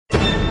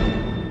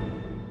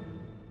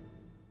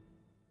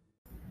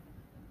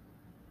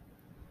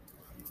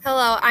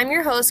Hello, I'm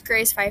your host,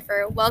 Grace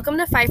Pfeiffer. Welcome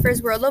to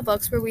Pfeiffer's World of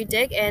Books, where we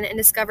dig in and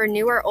discover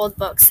new or old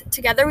books.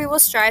 Together, we will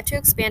strive to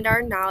expand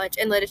our knowledge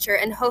in literature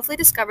and hopefully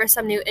discover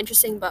some new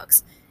interesting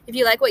books. If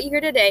you like what you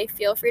hear today,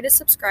 feel free to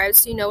subscribe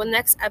so you know when the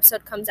next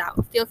episode comes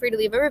out. Feel free to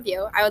leave a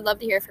review. I would love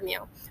to hear from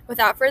you.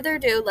 Without further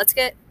ado, let's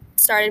get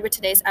started with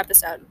today's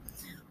episode.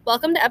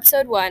 Welcome to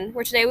episode 1,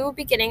 where today we will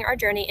be beginning our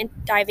journey in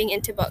diving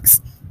into books.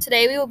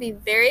 Today we will be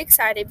very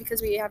excited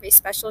because we have a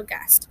special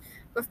guest.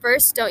 But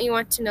first, don't you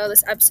want to know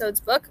this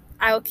episode's book?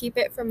 I will keep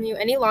it from you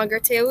any longer.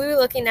 Today we'll be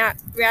looking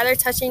at rather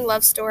touching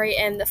love story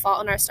and The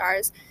Fault in Our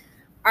Stars.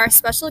 Our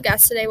special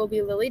guest today will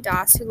be Lillie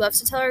Doss, who loves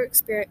to tell her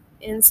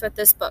experience with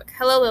this book.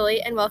 Hello,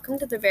 Lillie, and welcome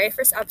to the very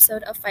first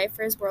episode of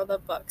Pfeiffer's World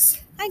of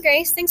Books. Hi,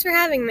 Grace. Thanks for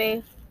having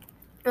me.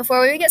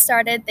 Before we get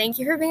started, thank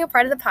you for being a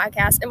part of the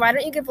podcast, and why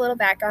don't you give a little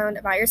background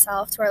about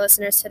yourself to our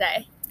listeners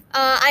today?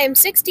 I am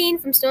 16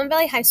 from Stone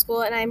Valley High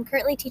School, and I am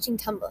currently teaching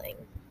tumbling.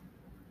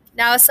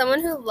 Now, as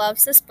someone who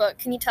loves this book,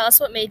 can you tell us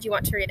what made you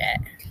want to read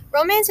it?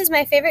 Romance is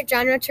my favorite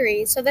genre to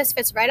read, so this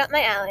fits right up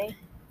my alley.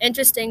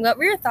 Interesting. What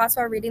were your thoughts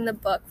while reading the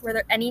book? Were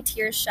there any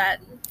tears shed?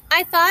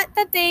 I thought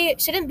that they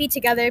shouldn't be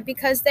together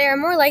because they are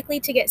more likely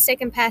to get sick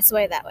and pass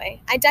away that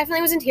way. I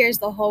definitely was in tears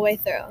the whole way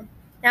through.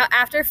 Now,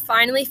 after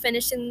finally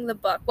finishing the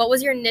book, what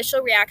was your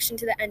initial reaction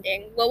to the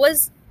ending? What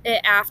was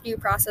it after you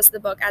processed the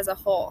book as a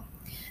whole?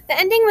 The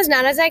ending was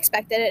not as I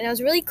expected, and I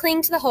was really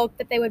clinging to the hope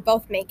that they would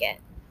both make it.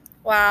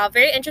 Wow,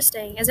 very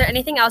interesting. Is there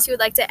anything else you would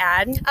like to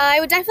add? I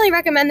would definitely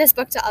recommend this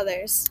book to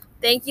others.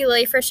 Thank you,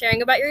 Lillie, for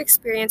sharing about your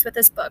experience with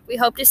this book. We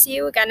hope to see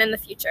you again in the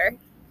future.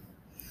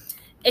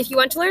 If you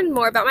want to learn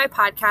more about my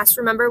podcast,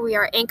 remember we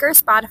are Anchor,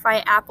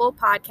 Spotify, Apple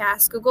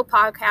Podcasts, Google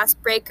Podcasts,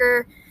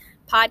 Breaker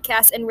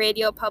Podcasts, and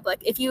Radio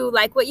Public. If you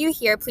like what you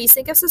hear, please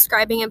think of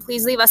subscribing and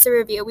please leave us a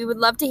review. We would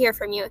love to hear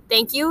from you.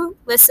 Thank you,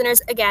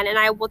 listeners, again, and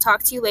I will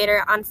talk to you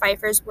later on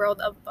Pfeiffer's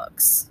World of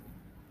Books.